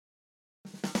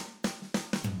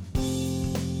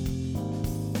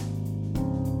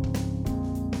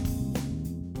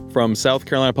From South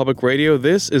Carolina Public Radio,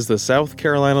 this is the South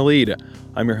Carolina Lead.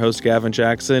 I'm your host, Gavin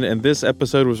Jackson, and this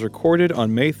episode was recorded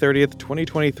on May 30th,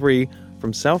 2023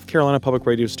 from South Carolina Public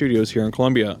Radio studios here in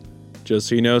Columbia. Just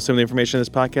so you know, some of the information in this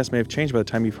podcast may have changed by the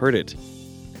time you've heard it.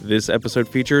 This episode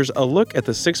features a look at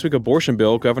the 6-week abortion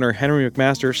bill Governor Henry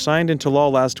McMaster signed into law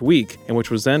last week, and which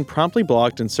was then promptly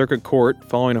blocked in circuit court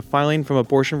following a filing from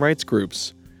abortion rights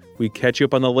groups. We catch you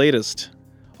up on the latest.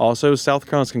 Also, South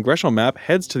Carolina's congressional map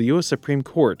heads to the U.S. Supreme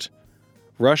Court.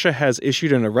 Russia has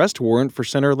issued an arrest warrant for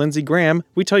Senator Lindsey Graham.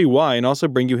 We tell you why and also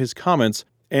bring you his comments.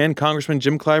 And Congressman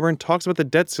Jim Clyburn talks about the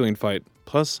debt ceiling fight,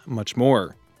 plus much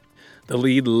more. The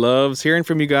Lead loves hearing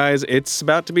from you guys. It's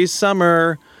about to be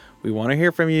summer. We want to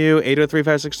hear from you.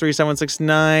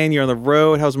 803-563-7169. You're on the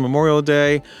road. How's Memorial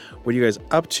Day? What are you guys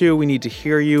up to? We need to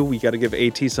hear you. We got to give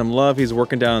AT some love. He's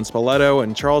working down in Spoleto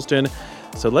and Charleston.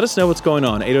 So let us know what's going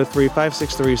on.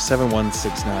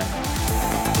 803-563-7169.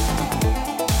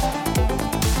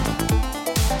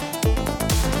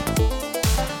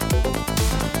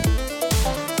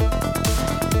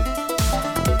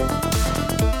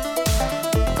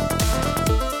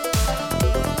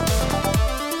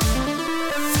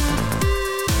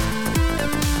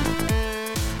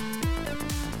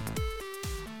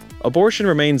 Abortion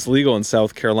remains legal in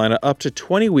South Carolina up to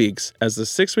 20 weeks as the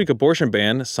 6-week abortion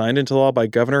ban, signed into law by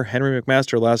Governor Henry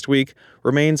McMaster last week,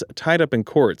 remains tied up in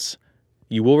courts.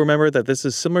 You will remember that this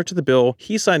is similar to the bill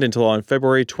he signed into law in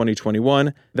February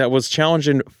 2021 that was challenged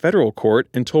in federal court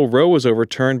until Roe was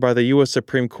overturned by the U.S.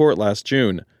 Supreme Court last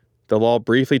June. The law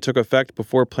briefly took effect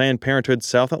before Planned Parenthood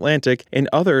South Atlantic and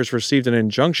others received an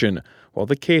injunction while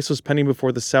the case was pending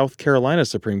before the South Carolina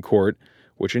Supreme Court,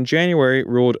 which in January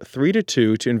ruled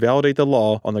 3-2 to invalidate the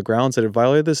law on the grounds that it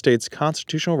violated the state's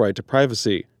constitutional right to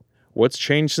privacy. What's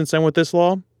changed since then with this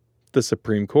law? The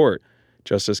Supreme Court.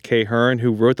 Justice Kay Hearn,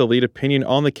 who wrote the lead opinion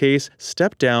on the case,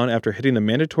 stepped down after hitting the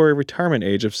mandatory retirement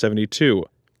age of 72.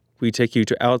 We take you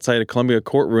to outside a Columbia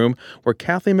courtroom where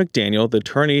Kathleen McDaniel, the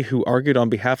attorney who argued on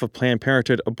behalf of Planned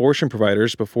Parenthood abortion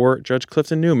providers before Judge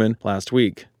Clifton Newman last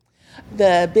week.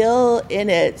 The bill in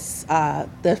its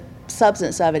the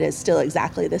substance of it is still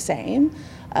exactly the same.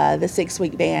 The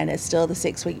 6-week ban is still the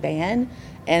 6-week ban,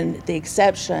 and the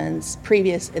exceptions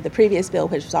the previous bill,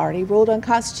 which was already ruled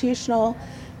unconstitutional,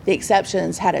 the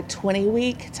exceptions had a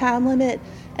 20-week time limit,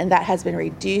 and that has been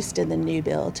reduced in the new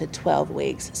bill to 12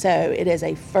 weeks. So it is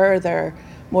a further,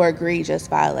 more egregious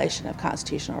violation of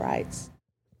constitutional rights.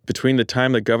 Between the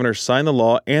time the governor signed the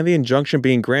law and the injunction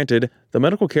being granted, the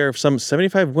medical care of some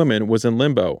 75 women was in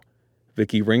limbo.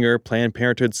 Vicki Ringer, Planned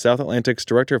Parenthood South Atlantic's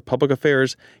Director of Public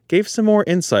Affairs, gave some more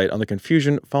insight on the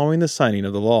confusion following the signing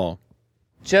of the law.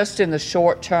 Just in the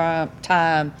short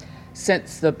time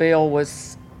since the bill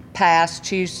was passed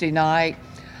Tuesday night,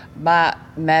 my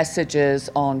messages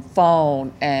on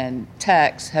phone and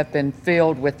text have been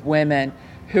filled with women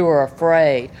who are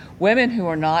afraid, women who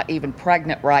are not even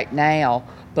pregnant right now,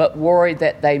 but worried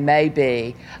that they may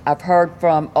be. I've heard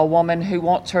from a woman who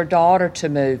wants her daughter to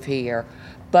move here,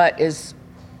 but is,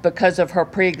 because of her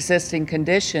pre-existing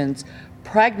conditions,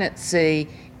 pregnancy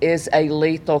is a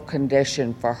lethal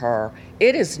condition for her.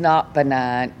 It is not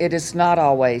benign. It is not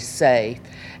always safe.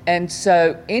 And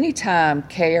so anytime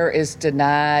care is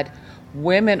denied,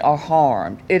 women are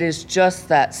harmed. It is just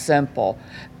that simple.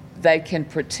 They can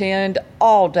pretend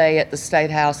all day at the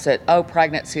State House that, oh,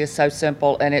 pregnancy is so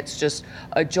simple, and it's just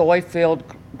a joy-filled,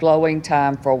 glowing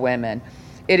time for women.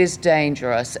 It is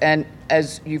dangerous, and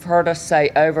as you've heard us say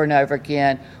over and over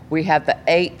again, we have the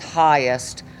 8th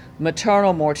highest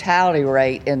maternal mortality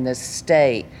rate in this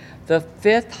state, the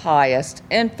 5th highest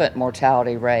infant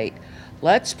mortality rate.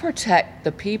 Let's protect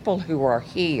the people who are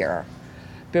here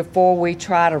before we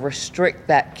try to restrict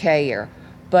that care.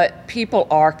 But people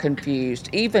are confused.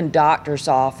 Even doctors'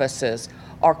 offices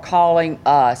are calling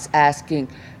us asking,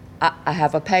 I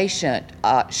have a patient,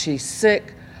 she's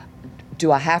sick,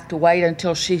 do I have to wait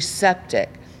until she's septic?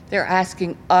 They're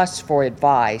asking us for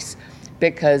advice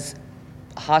because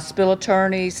hospital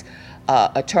attorneys,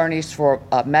 attorneys for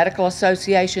medical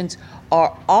associations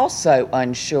are also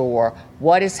unsure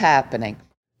what is happening.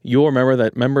 You'll remember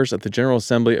that members of the General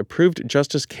Assembly approved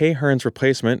Justice Kay Hearn's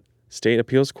replacement, State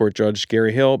Appeals Court Judge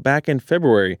Gary Hill, back in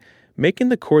February, making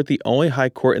the court the only high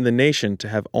court in the nation to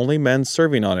have only men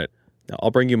serving on it. Now, I'll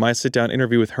bring you my sit-down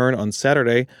interview with Hearn on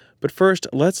Saturday, but first,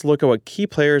 let's look at what key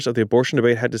players of the abortion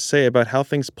debate had to say about how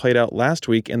things played out last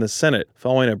week in the Senate,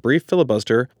 following a brief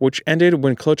filibuster, which ended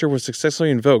when cloture was successfully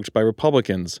invoked by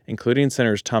Republicans, including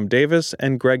Senators Tom Davis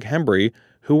and Greg Hembry,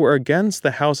 who were against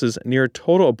the House's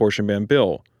near-total abortion ban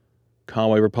bill.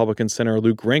 Conway Republican Senator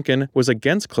Luke Rankin was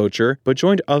against cloture, but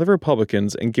joined other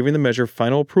Republicans in giving the measure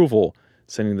final approval,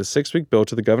 sending the 6-week bill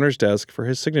to the governor's desk for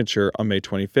his signature on May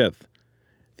 25th.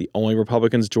 The only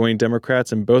Republicans joining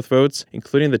Democrats in both votes,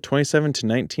 including the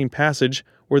 27-19 passage,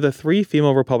 were the 3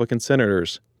 female Republican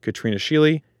senators, Katrina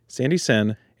Shealy, Sandy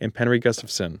Senn, and Penry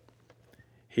Gustafson.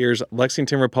 Here's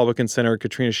Lexington Republican Senator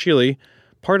Katrina Shealy,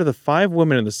 part of the 5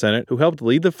 women in the Senate who helped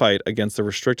lead the fight against the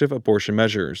restrictive abortion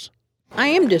measures. I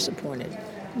am disappointed,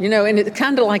 and it's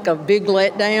kind of like a big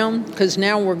letdown because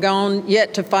now we're gone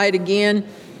yet to fight again.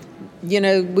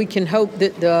 We can hope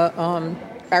that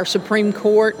our Supreme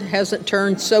Court hasn't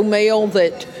turned so male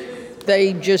that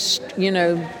they just,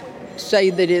 say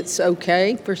that it's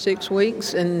okay for 6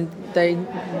 weeks and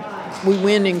we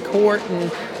win in court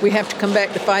and we have to come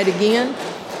back to fight again.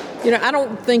 I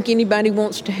don't think anybody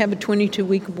wants to have a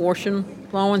 22-week abortion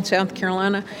law in South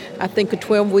Carolina. I think a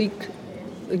 12-week,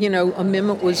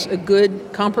 amendment was a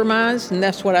good compromise, and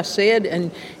that's what I said.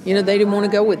 And, they didn't want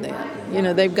to go with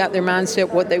that. They've got their mindset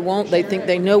what they want. They think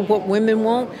they know what women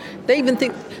want. I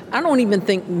don't even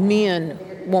think men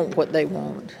want what they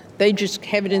want. They just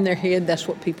have it in their head that's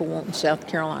what people want in South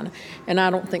Carolina. And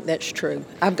I don't think that's true.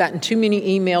 I've gotten too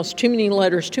many emails, too many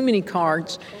letters, too many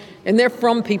cards. And they're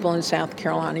from people in South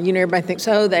Carolina. Everybody thinks,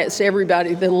 that's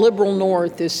everybody. The liberal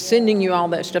North is sending you all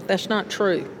that stuff. That's not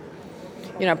true.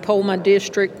 I poll my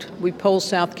district. We poll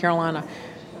South Carolina.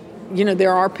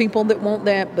 There are people that want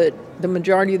that, but the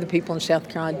majority of the people in South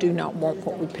Carolina do not want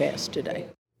what we passed today.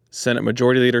 Senate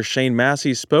Majority Leader Shane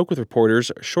Massey spoke with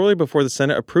reporters shortly before the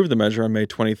Senate approved the measure on May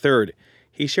 23rd.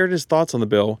 He shared his thoughts on the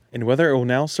bill and whether it will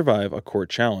now survive a court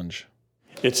challenge.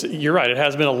 You're right. It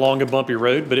has been a long and bumpy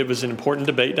road, but it was an important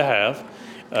debate to have,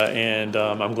 and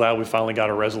I'm glad we finally got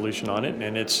a resolution on it.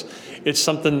 And it's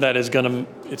something that is going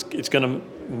to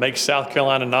make South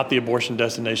Carolina not the abortion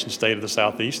destination state of the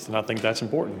Southeast, and I think that's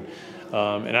important.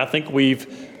 And I think we've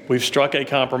struck a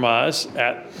compromise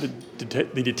at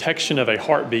the detection of a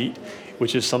heartbeat,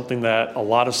 which is something that a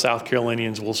lot of South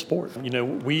Carolinians will support.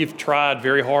 We've tried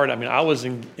very hard. I was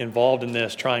involved in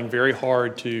this, trying very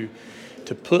hard to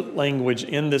put language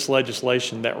in this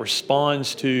legislation that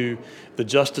responds to the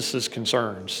justices'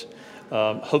 concerns,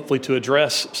 hopefully to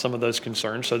address some of those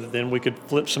concerns so that then we could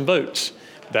flip some votes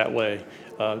that way.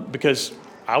 Because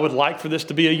I would like for this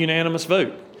to be a unanimous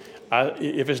vote.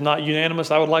 If it's not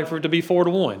unanimous, I would like for it to be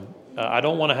 4-1. I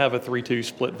don't want to have a 3-2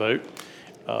 split vote.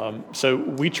 So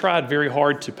we tried very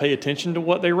hard to pay attention to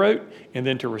what they wrote and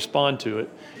then to respond to it.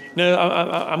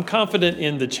 I'm confident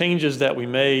in the changes that we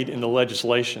made in the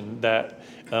legislation that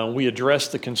we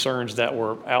addressed the concerns that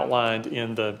were outlined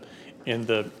in the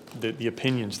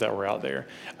opinions that were out there.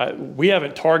 We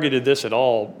haven't targeted this at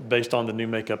all based on the new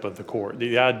makeup of the court.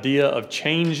 The idea of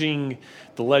changing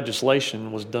the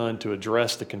legislation was done to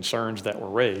address the concerns that were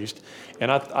raised, and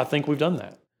I think we've done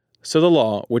that. So the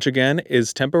law, which again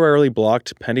is temporarily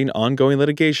blocked pending ongoing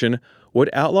litigation, would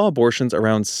outlaw abortions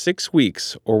around 6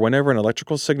 weeks or whenever an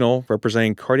electrical signal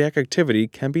representing cardiac activity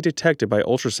can be detected by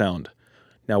ultrasound.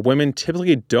 Now, women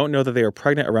typically don't know that they are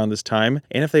pregnant around this time,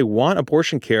 and if they want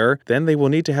abortion care, then they will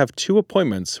need to have 2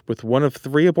 appointments with one of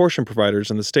 3 abortion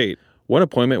providers in the state. One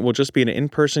appointment will just be an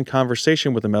in-person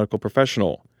conversation with a medical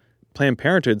professional. Planned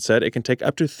Parenthood said it can take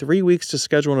up to 3 weeks to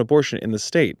schedule an abortion in the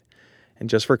state. And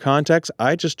just for context,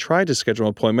 I just tried to schedule an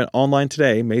appointment online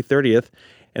today, May 30th,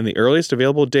 and the earliest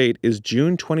available date is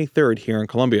June 23rd here in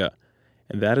Columbia.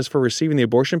 And that is for receiving the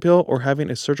abortion pill or having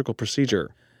a surgical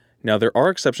procedure. Now, there are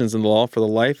exceptions in the law for the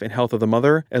life and health of the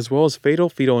mother, as well as fatal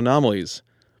fetal anomalies.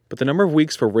 But the number of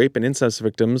weeks for rape and incest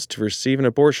victims to receive an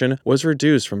abortion was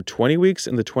reduced from 20 weeks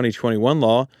in the 2021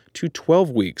 law to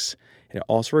 12 weeks, and it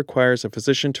also requires a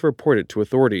physician to report it to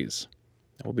authorities.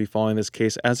 We'll be following this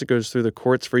case as it goes through the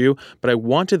courts for you, but I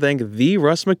want to thank the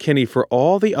Russ McKinney for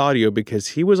all the audio because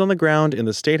he was on the ground in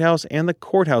the State House and the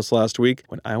courthouse last week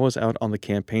when I was out on the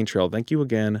campaign trail. Thank you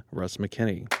again, Russ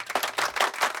McKinney.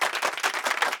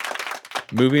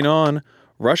 Moving on,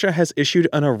 Russia has issued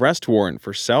an arrest warrant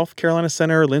for South Carolina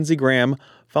Senator Lindsey Graham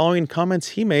following comments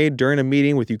he made during a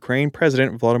meeting with Ukraine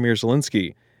President Volodymyr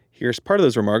Zelensky. Here's part of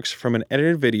those remarks from an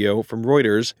edited video from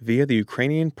Reuters via the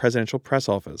Ukrainian Presidential Press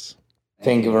Office.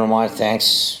 Thank you very much.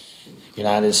 Thanks,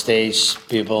 United States,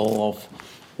 people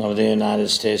of the United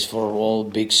States, for all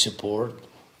big support.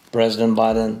 President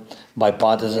Biden,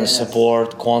 bipartisan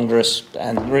support, Congress,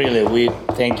 and really, we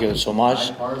thank you so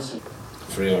much.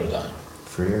 Free or die.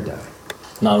 Free or die.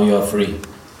 Now you are free.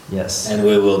 Yes. And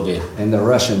we will be. And the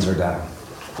Russians are dying.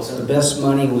 It's the best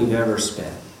money we've ever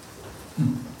spent.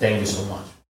 Thank you so much.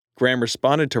 Graham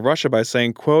responded to Russia by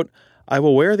saying, quote, "I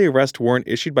will wear the arrest warrant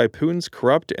issued by Putin's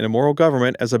corrupt and immoral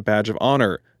government as a badge of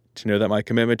honor. To know that my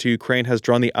commitment to Ukraine has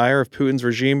drawn the ire of Putin's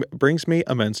regime brings me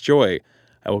immense joy.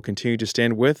 I will continue to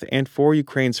stand with and for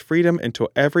Ukraine's freedom until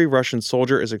every Russian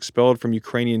soldier is expelled from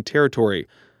Ukrainian territory.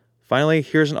 Finally,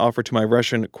 here's an offer to my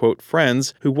Russian, quote,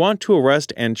 friends who want to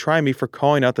arrest and try me for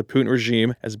calling out the Putin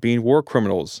regime as being war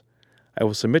criminals. I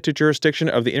will submit to jurisdiction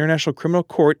of the International Criminal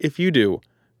Court if you do.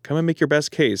 Come and make your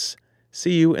best case.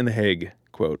 See you in The Hague,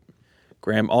 quote.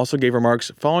 Graham also gave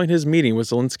remarks following his meeting with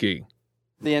Zelensky.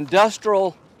 The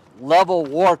industrial level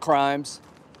war crimes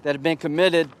that have been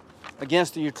committed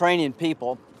against the Ukrainian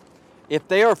people, if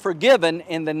they are forgiven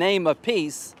in the name of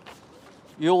peace,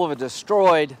 you will have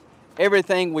destroyed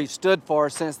everything we've stood for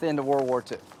since the end of World War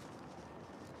II.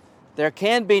 There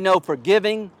can be no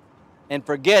forgiving and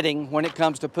forgetting when it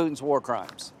comes to Putin's war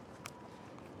crimes.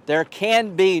 There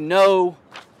can be no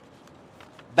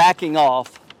backing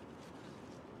off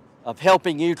of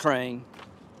helping Ukraine,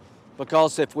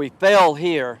 because if we fail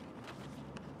here,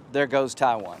 there goes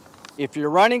Taiwan. If you're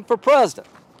running for president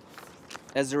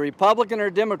as a Republican or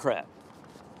Democrat,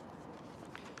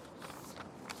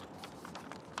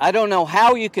 I don't know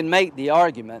how you can make the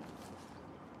argument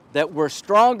that we're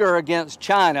stronger against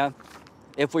China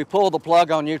if we pull the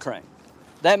plug on Ukraine.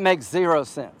 That makes zero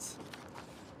sense.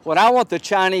 What I want the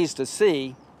Chinese to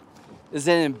see is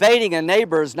that invading a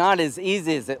neighbor is not as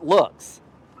easy as it looks.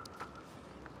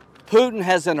 Putin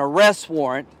has an arrest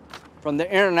warrant from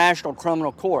the International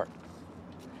Criminal Court.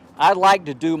 I'd like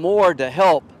to do more to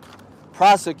help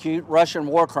prosecute Russian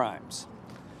war crimes.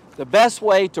 The best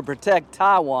way to protect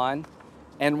Taiwan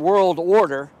and world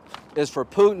order is for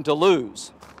Putin to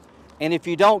lose. And if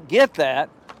you don't get that,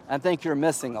 I think you're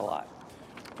missing a lot.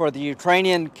 For the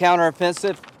Ukrainian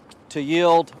counteroffensive to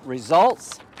yield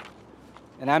results,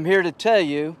 and I'm here to tell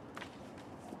you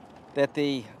that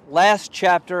the last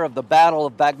chapter of the Battle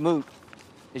of Bakhmut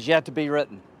is yet to be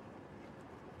written.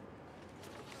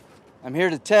 I'm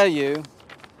here to tell you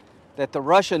that the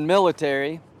Russian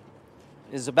military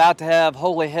is about to have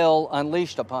holy hell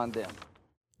unleashed upon them.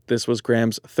 This was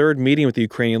Graham's third meeting with the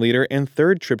Ukrainian leader and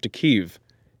third trip to Kyiv.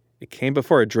 It came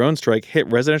before a drone strike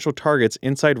hit residential targets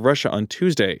inside Russia on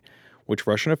Tuesday, which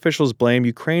Russian officials blame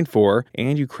Ukraine for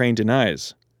and Ukraine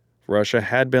denies. Russia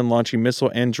had been launching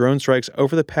missile and drone strikes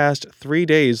over the past 3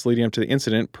 days leading up to the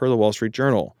incident, per the Wall Street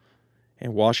Journal.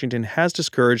 And Washington has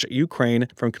discouraged Ukraine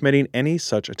from committing any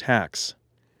such attacks.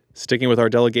 Sticking with our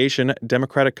delegation,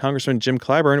 Democratic Congressman Jim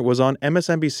Clyburn was on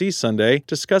MSNBC Sunday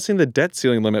discussing the debt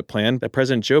ceiling limit plan that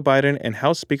President Joe Biden and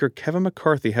House Speaker Kevin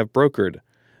McCarthy have brokered.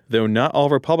 Though not all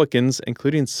Republicans,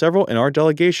 including several in our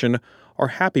delegation, are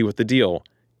happy with the deal.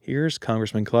 Here's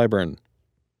Congressman Clyburn.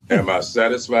 Am I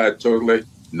satisfied totally?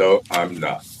 No, I'm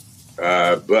not.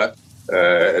 But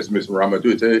as Mr.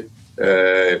 Ramadute,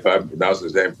 if I pronounced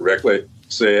his name correctly,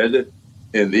 said,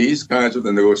 in these kinds of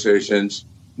negotiations,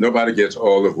 nobody gets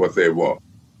all of what they want.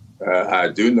 I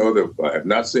do know that I have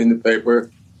not seen the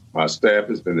paper. My staff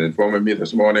has been informing me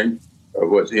this morning of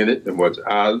what's in it and what's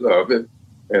out of it.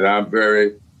 And I'm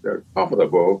very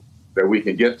comfortable that we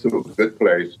can get to a good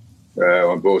place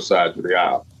on both sides of the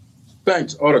aisle.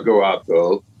 Thanks ought to go out,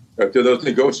 though, to those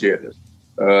negotiators.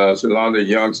 Shalonda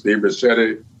Young, Steve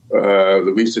Ricchetti,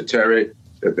 Louisa Terry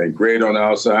have been great on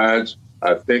our sides.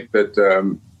 I think that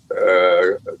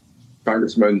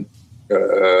Congressman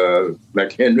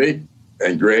McHenry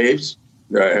and Graves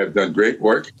have done great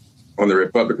work on the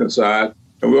Republican side,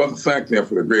 and we ought to thank them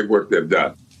for the great work they've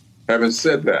done. Having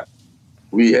said that,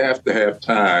 we have to have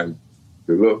time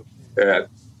to look at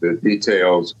the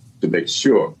details to make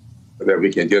sure that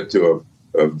we can get to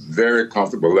a very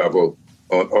comfortable level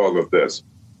on all of this.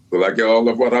 Will I get all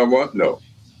of what I want? No.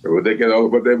 Will they get all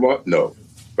of what they want? No.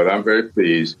 But I'm very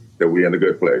pleased that we're in a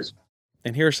good place.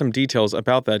 And here are some details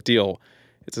about that deal.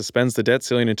 It suspends the debt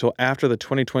ceiling until after the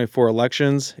 2024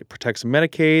 elections. It protects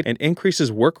Medicaid and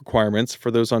increases work requirements for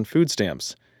those on food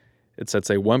stamps. It sets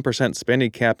a 1%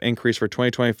 spending cap increase for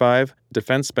 2025.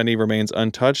 Defense spending remains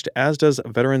untouched, as does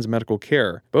veterans' medical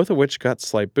care, both of which got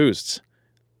slight boosts.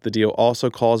 The deal also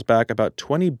calls back about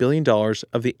 $20 billion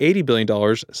of the $80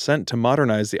 billion sent to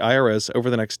modernize the IRS over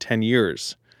the next 10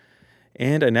 years.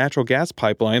 And a natural gas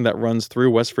pipeline that runs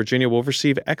through West Virginia will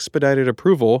receive expedited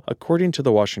approval, according to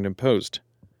the Washington Post.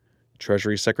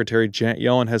 Treasury Secretary Janet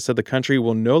Yellen has said the country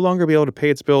will no longer be able to pay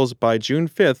its bills by June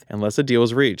 5th unless a deal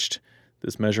is reached.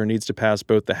 This measure needs to pass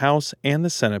both the House and the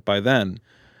Senate by then.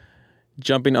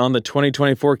 Jumping on the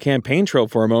 2024 campaign trail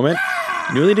for a moment,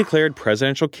 newly declared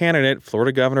presidential candidate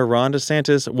Florida Governor Ron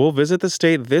DeSantis will visit the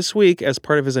state this week as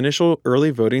part of his initial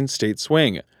early voting state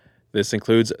swing. This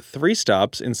includes 3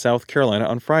 stops in South Carolina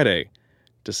on Friday.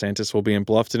 DeSantis will be in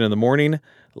Bluffton in the morning,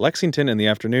 Lexington in the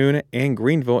afternoon, and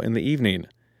Greenville in the evening.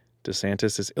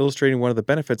 DeSantis is illustrating one of the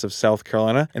benefits of South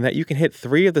Carolina and that you can hit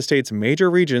 3 of the state's major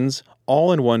regions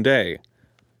all in one day.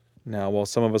 Now, while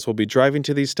some of us will be driving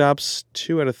to these stops,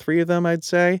 2 out of 3 of them, I'd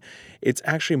say, it's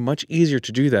actually much easier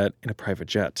to do that in a private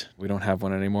jet. We don't have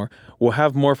one anymore. We'll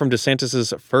have more from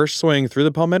DeSantis' first swing through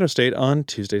the Palmetto State on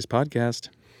Tuesday's podcast.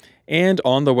 And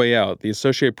on the way out, the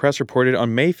Associated Press reported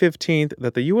on May 15th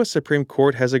that the U.S. Supreme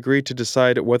Court has agreed to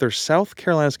decide whether South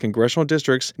Carolina's congressional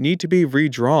districts need to be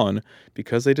redrawn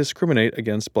because they discriminate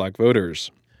against black voters.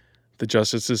 The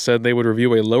justices said they would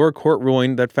review a lower court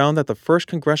ruling that found that the first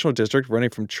congressional district running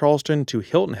from Charleston to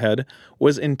Hilton Head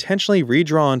was intentionally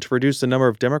redrawn to reduce the number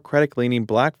of Democratic-leaning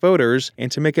black voters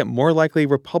and to make it more likely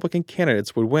Republican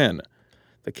candidates would win.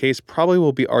 The case probably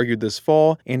will be argued this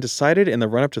fall and decided in the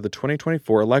run-up to the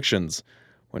 2024 elections,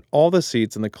 when all the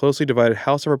seats in the closely divided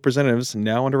House of Representatives,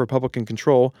 now under Republican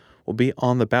control, will be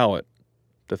on the ballot.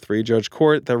 The 3-judge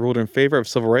court that ruled in favor of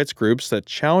civil rights groups that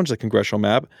challenged the congressional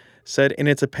map said in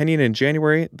its opinion in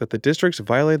January that the districts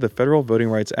violated the Federal Voting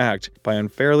Rights Act by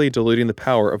unfairly diluting the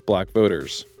power of black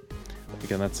voters.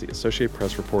 Again, that's the Associated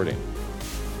Press reporting.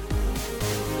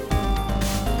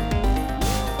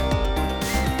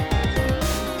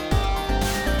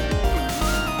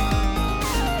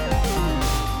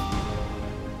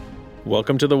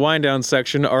 Welcome to the wind down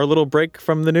section, our little break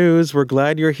from the news. We're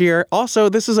glad you're here. Also,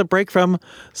 this is a break from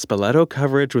Spoleto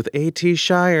coverage with A.T.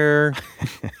 Shire.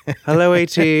 Hello,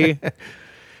 A.T.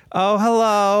 Oh,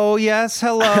 hello. Yes,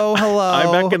 hello.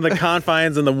 I'm back in the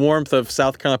confines and the warmth of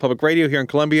South Carolina Public Radio here in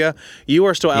Columbia. You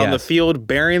are still out in the field,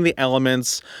 bearing the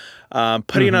elements,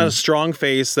 putting on a strong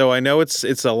face, though I know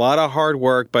it's a lot of hard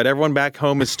work, but everyone back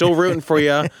home is still rooting for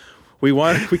you. We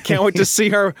can't wait to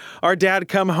see our dad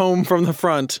come home from the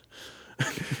front.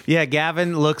 Yeah,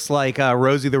 Gavin looks like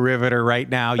Rosie the Riveter right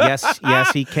now. Yes,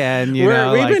 he can.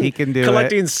 He can do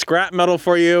collecting scrap metal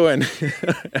for you and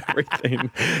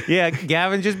everything. Yeah,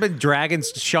 Gavin's just been dragging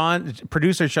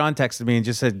producer Sean texted me and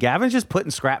just said, Gavin's just putting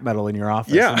scrap metal in your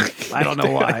office. Yeah. And I don't know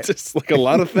why. Just like a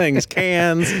lot of things.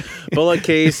 Cans, bullet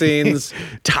casings,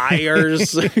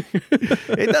 tires.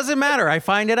 It doesn't matter. I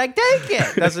find it, I take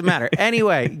it. Doesn't matter.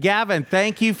 Anyway, Gavin,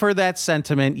 thank you for that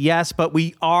sentiment. Yes, but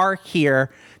we are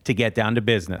here to get down to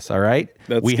business, all right?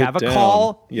 We have a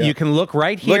call. Yeah. You can look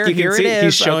right here. Look, here it is.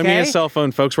 He's showing me his cell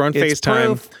phone, folks. We're on FaceTime.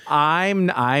 Proof. I'm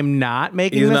not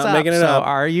making this up. He's not making it up.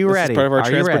 Are you ready? This is part of our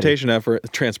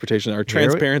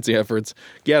transparency efforts.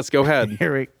 Yes, go ahead.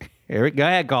 Here we go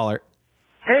ahead, caller.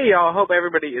 Hey, y'all. Hope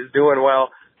everybody is doing well.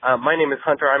 My name is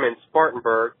Hunter. I'm in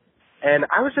Spartanburg. And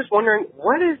I was just wondering,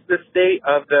 what is the state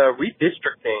of the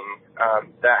redistricting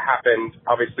that happened,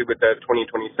 obviously, with the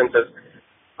 2020 census?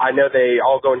 I know they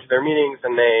all go into their meetings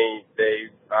and they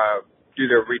do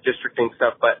their redistricting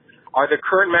stuff, but are the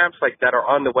current maps that are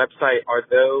on the website, are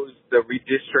those the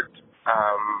redistrict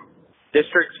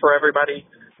districts for everybody,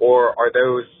 or are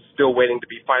those still waiting to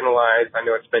be finalized? I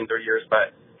know it's been 3 years, but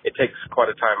it takes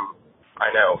quite a time, I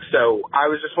know. So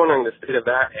I was just wondering the state of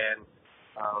that and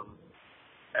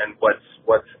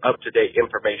what's up-to-date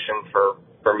information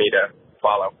for me to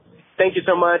follow. Thank you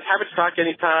so much. Happy to talk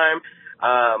anytime.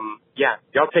 Yeah,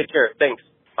 y'all take care. Thanks.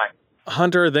 Bye.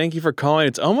 Hunter, thank you for calling.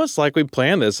 It's almost like we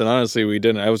planned this, and honestly, we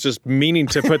didn't. I was just meaning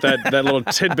to put that little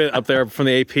tidbit up there from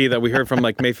the AP that we heard from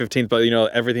May 15th, but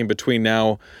everything between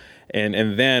now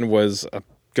and then was a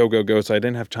go. So I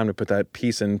didn't have time to put that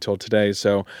piece in until today.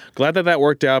 So glad that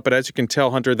worked out. But as you can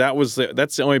tell, Hunter, that's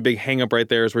the only big hang up right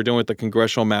there is we're dealing with the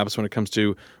congressional maps when it comes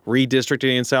to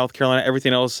redistricting in South Carolina.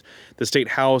 Everything else, the state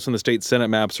House and the state Senate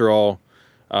maps are all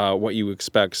what you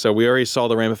expect. So we already saw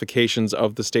the ramifications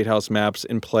of the state House maps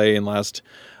in play in last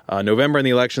November in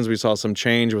the elections. We saw some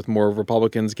change with more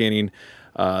Republicans gaining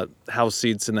House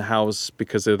seats in the House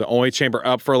because they're the only chamber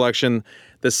up for election.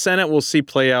 The Senate we'll see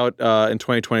play out in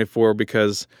 2024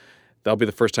 because that'll be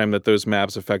the first time that those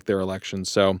maps affect their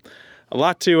elections. So a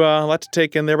lot to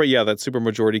take in there. But yeah, that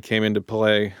supermajority came into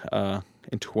play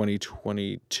in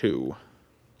 2022.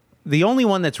 The only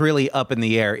one that's really up in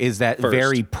the air is that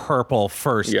very purple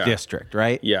first district,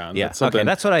 right? Yeah. Okay,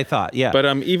 that's what I thought, yeah. But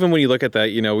even when you look at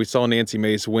that, we saw Nancy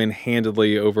Mace win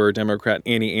handedly over Democrat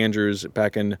Annie Andrews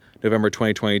back in November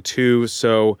 2022.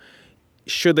 So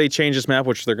should they change this map,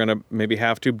 which they're going to maybe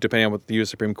have to, depending on what the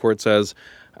U.S. Supreme Court says,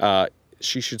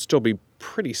 she should still be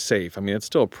pretty safe. I mean, it's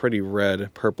still a pretty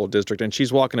red-purple district, and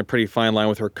she's walking a pretty fine line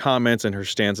with her comments and her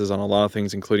stances on a lot of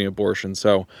things, including abortion.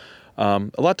 So a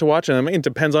lot to watch, and I mean, it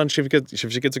depends on if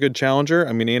she gets a good challenger.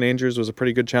 I mean, Ann Andrews was a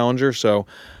pretty good challenger, so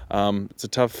it's a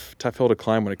tough hill to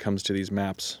climb when it comes to these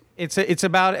maps. It's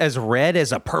about as red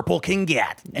as a purple can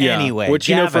get. Yeah, anyway, which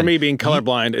Gavin, for me being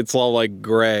colorblind, it's all like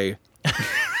gray.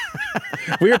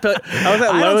 I was at I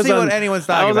don't Lowe's see what anyone's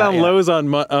talking about. I was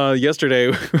on Lowe's on yesterday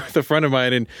with a friend of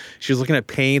mine, and she was looking at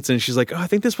paints, and she's like, "Oh, I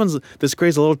think this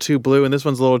gray's a little too blue, and this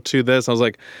one's a little too this." I was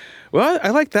like, "Well, I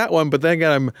like that one, but then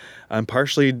again, I'm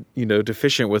partially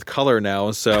deficient with color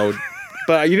now, so."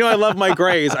 But I love my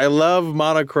grays. I love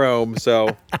monochrome,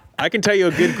 so I can tell you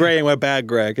a good gray and a bad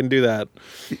gray. I can do that.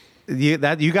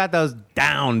 You got those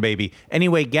down, baby.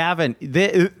 Anyway, Gavin,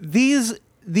 these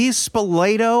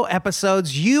Spoleto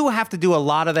episodes, you have to do a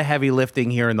lot of the heavy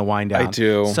lifting here in the wind down. I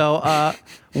do. So,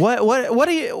 what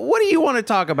do you want to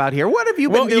talk about here? What have you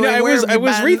been doing? I was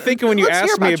rethinking when you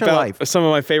asked me about some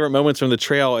of my favorite moments from the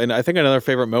trail, and I think another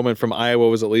favorite moment from Iowa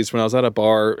was at least when I was at a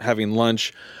bar having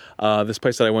lunch. This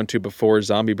place that I went to before,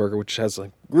 Zombie Burger, which has like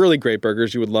really great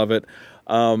burgers. You would love it.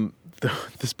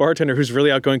 This bartender who's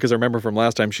really outgoing, because I remember from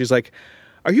last time, she's like,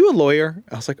 "Are you a lawyer?"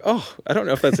 I was like, "Oh, I don't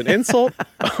know if that's an insult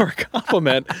or a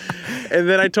compliment." And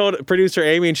then I told producer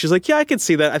Amy, and she's like, "Yeah, I can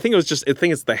see that. I think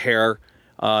it's the hair.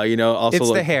 Also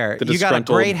it's the hair. You got a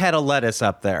great head of lettuce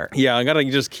up there. Yeah, I gotta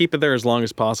just keep it there as long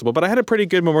as possible. But I had a pretty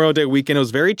good Memorial Day weekend. It was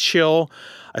very chill.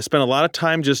 I spent a lot of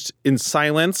time just in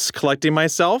silence, collecting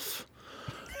myself.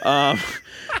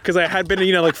 Because I had been,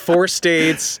 like 4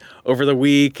 states over the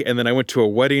week, and then I went to a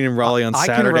wedding in Raleigh on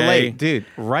Saturday. I can relate, dude.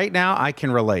 Right now, I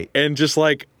can relate. And just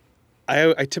like,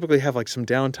 I typically have like some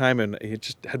downtime, and I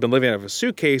just had been living out of a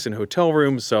suitcase in hotel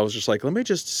rooms, so I was just like, let me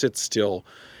just sit still.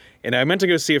 And I meant to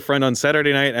go see a friend on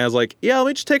Saturday night, and I was like, yeah, let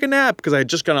me just take a nap, because I had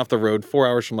just gone off the road 4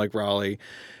 hours from like Raleigh.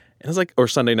 And I was like, or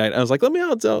Sunday night, I was like,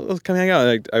 I'll come hang out.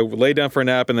 And I laid down for a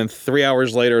nap, and then 3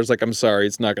 hours later, I was like, I'm sorry,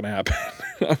 it's not going to happen.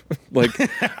 Like,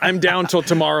 I'm down till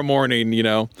tomorrow morning,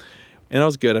 And I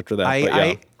was good after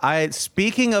that. I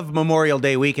speaking of Memorial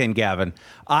Day weekend, Gavin,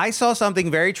 I saw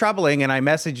something very troubling, and I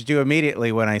messaged you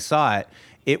immediately when I saw it.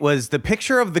 It was the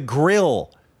picture of the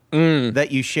grill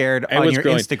that you shared on your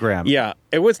Instagram. Yeah,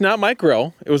 it was not my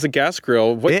grill. It was a gas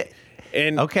grill.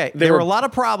 There were a lot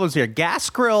of problems here. Gas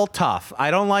grill, tough.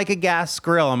 I don't like a gas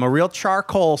grill. I'm a real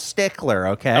charcoal stickler,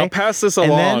 okay? I'll pass this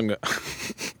along.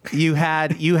 You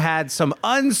had some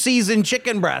unseasoned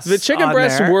chicken breasts. The chicken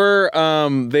breasts were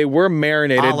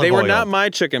marinated. They were not my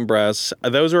chicken breasts.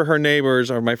 Those were her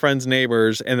neighbors or my friend's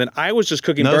neighbors. And then I was just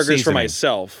cooking burgers for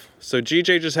myself. So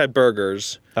GJ just had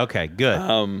burgers. Okay,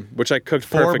 good. Which I cooked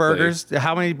 4 perfectly. burgers?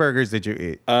 How many burgers did you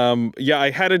eat? Yeah, I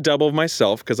had a double of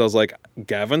myself because I was like,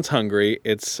 Gavin's hungry.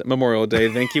 It's Memorial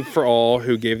Day. Thank you for all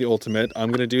who gave the ultimate. I'm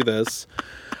going to do this.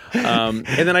 And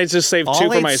then I just saved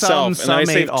 2 for myself. And then I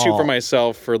saved 2 for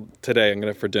myself for today. I'm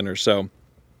going to for dinner. So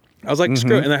I was like,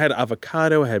 screw it. And I had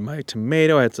avocado. I had my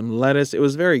tomato. I had some lettuce. It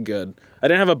was very good. I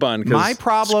didn't have a bun because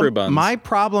screw buns. My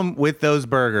problem with those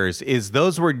burgers is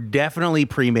those were definitely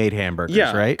pre-made hamburgers,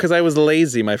 right? Because I was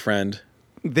lazy, my friend.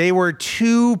 They were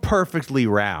too perfectly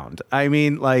round. I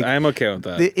mean, like... I'm okay with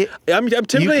that. I'm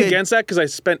typically against that because I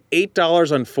spent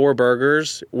 $8 on 4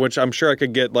 burgers, which I'm sure I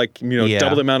could get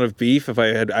double the amount of beef if I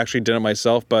had actually done it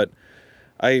myself, but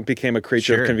I became a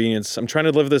creature of convenience. I'm trying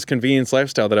to live this convenience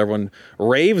lifestyle that everyone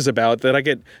raves about that I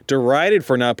get derided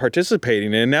for not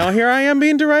participating in. Now here I am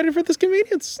being derided for this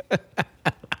convenience.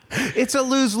 It's a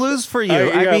lose-lose for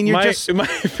you. My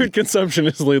food consumption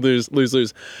is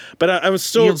lose-lose. But I was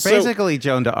still... You're basically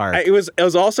Joan d'Arc. It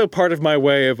was also part of my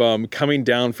way of coming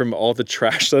down from all the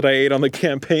trash that I ate on the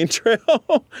campaign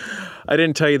trail. I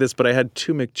didn't tell you this, but I had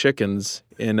 2 McChickens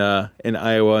in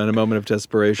Iowa in a moment of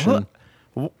desperation.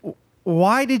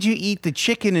 Why did you eat the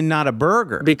chicken and not a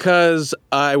burger? Because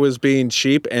I was being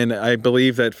cheap, and I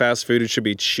believe that fast food should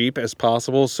be cheap as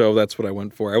possible, so that's what I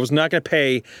went for. I was not going to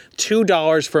pay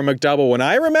 $2 for a McDouble when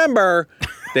I remember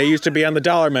they used to be on the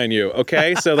dollar menu,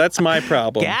 okay? So that's my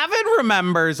problem. Gavin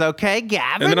remembers, okay?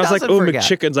 Gavin And then I was like, forget.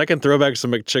 McChickens. I can throw back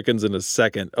some McChickens in a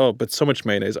second. Oh, but so much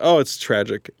mayonnaise. Oh, it's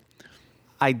tragic.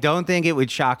 I don't think it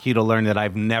would shock you to learn that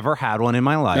I've never had one in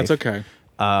my life. That's okay.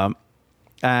 The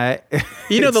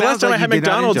last time I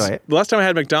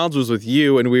had McDonald's was with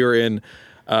you, and we were in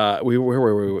where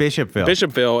were we?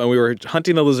 Bishopville, and we were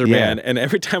hunting the lizard man. And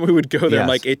every time we would go there, I'm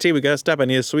like, hey, T, we gotta stop. I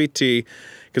need a sweet tea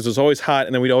because it was always hot,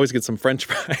 and then we'd always get some French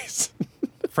fries.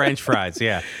 French fries,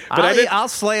 yeah. But I'll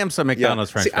slam some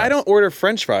McDonald's French fries. I don't order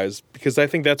French fries because I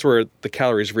think that's where the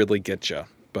calories really get you.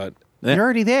 But they're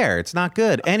already there. It's not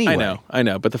good anyway. I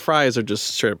know. But the fries are just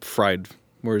straight up fried.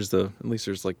 Whereas at least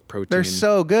there's like protein. They're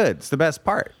so good. It's the best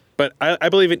part. But I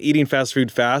believe in eating fast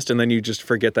food fast, and then you just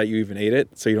forget that you even ate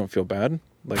it, so you don't feel bad.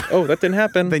 Like, oh, that didn't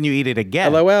happen. Then you eat it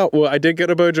again. LOL. Well, I did go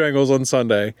to Bojangles on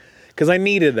Sunday because I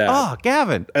needed that. Oh,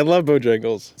 Gavin. I love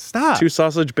Bojangles. Stop. 2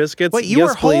 sausage biscuits. Wait, you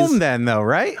were home then, though,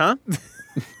 right? Huh?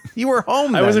 You were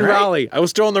home. I was in right? Raleigh. I was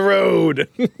still on the road.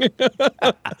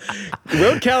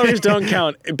 Road calories don't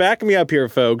count. Back me up here,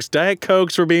 folks. Diet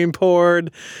Cokes were being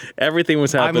poured. Everything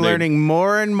was happening. I'm learning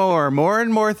more and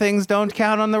more things don't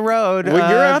count on the road. Well,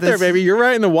 you're out there, baby. You're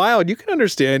right in the wild. You can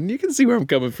understand. You can see where I'm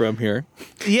coming from here.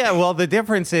 Yeah, well, the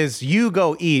difference is you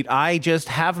go eat. I just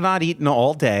have not eaten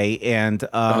all day, and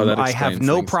I have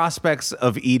no prospects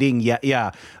of eating yet.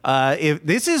 Yeah. If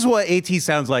this is what AT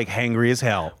sounds like, hangry as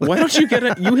hell. Why don't you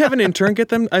you have an intern, get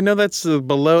them, I know that's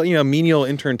below, menial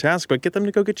intern task, but get them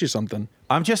to go get you something.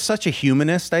 I'm just such a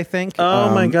humanist, I think.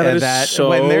 Oh my God, that is so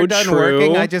when they're done true.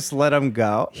 working, I just let them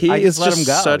go. He is just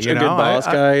such a good boss,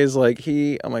 guys. Like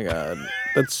oh my God,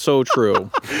 that's so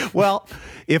true. Well,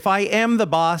 if I am the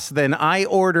boss, then I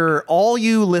order all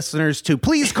you listeners to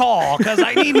please call, because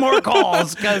I need more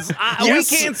calls, because we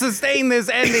can't sustain this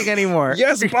ending anymore.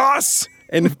 Yes, boss.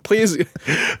 And please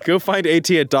go find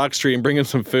AT at Dock Street and bring him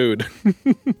some food.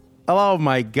 Oh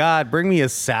my God, bring me a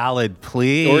salad,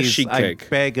 please. Or a sheet cake. I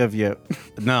beg of you.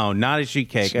 No, not a sheet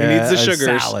cake. He needs the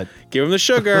sugars. Salad. Give him the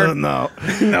sugar. No.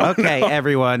 Okay,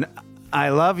 everyone. I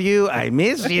love you. I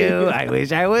miss you. I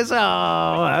wish I was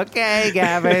home. Okay,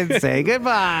 Gavin, say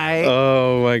goodbye.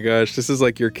 Oh my gosh, this is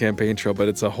like your campaign trail, but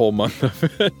it's a whole month of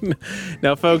it.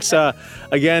 Now, folks,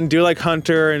 again, do like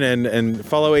Hunter and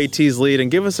follow AT's lead and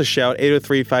give us a shout,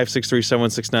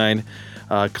 803-563-7169.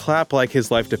 Clap like his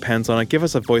life depends on it. Give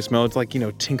us a voicemail. It's like,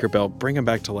 Tinkerbell. Bring him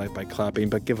back to life by clapping,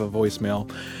 but give a voicemail,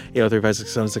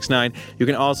 803-563-7169. You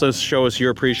can also show us your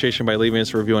appreciation by leaving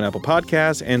us a review on Apple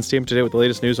Podcasts and stay up to date with the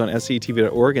latest news on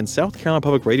SCTV.org and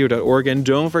SouthCarolinaPublicRadio.org. And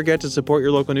don't forget to support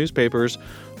your local newspapers.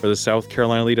 For the South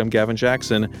Carolina Lead, I'm Gavin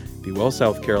Jackson. Be well,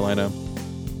 South Carolina.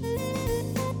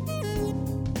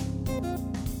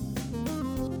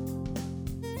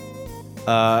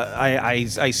 I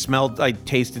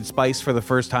tasted spice for the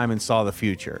first time and saw the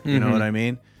future. You know what I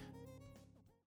mean?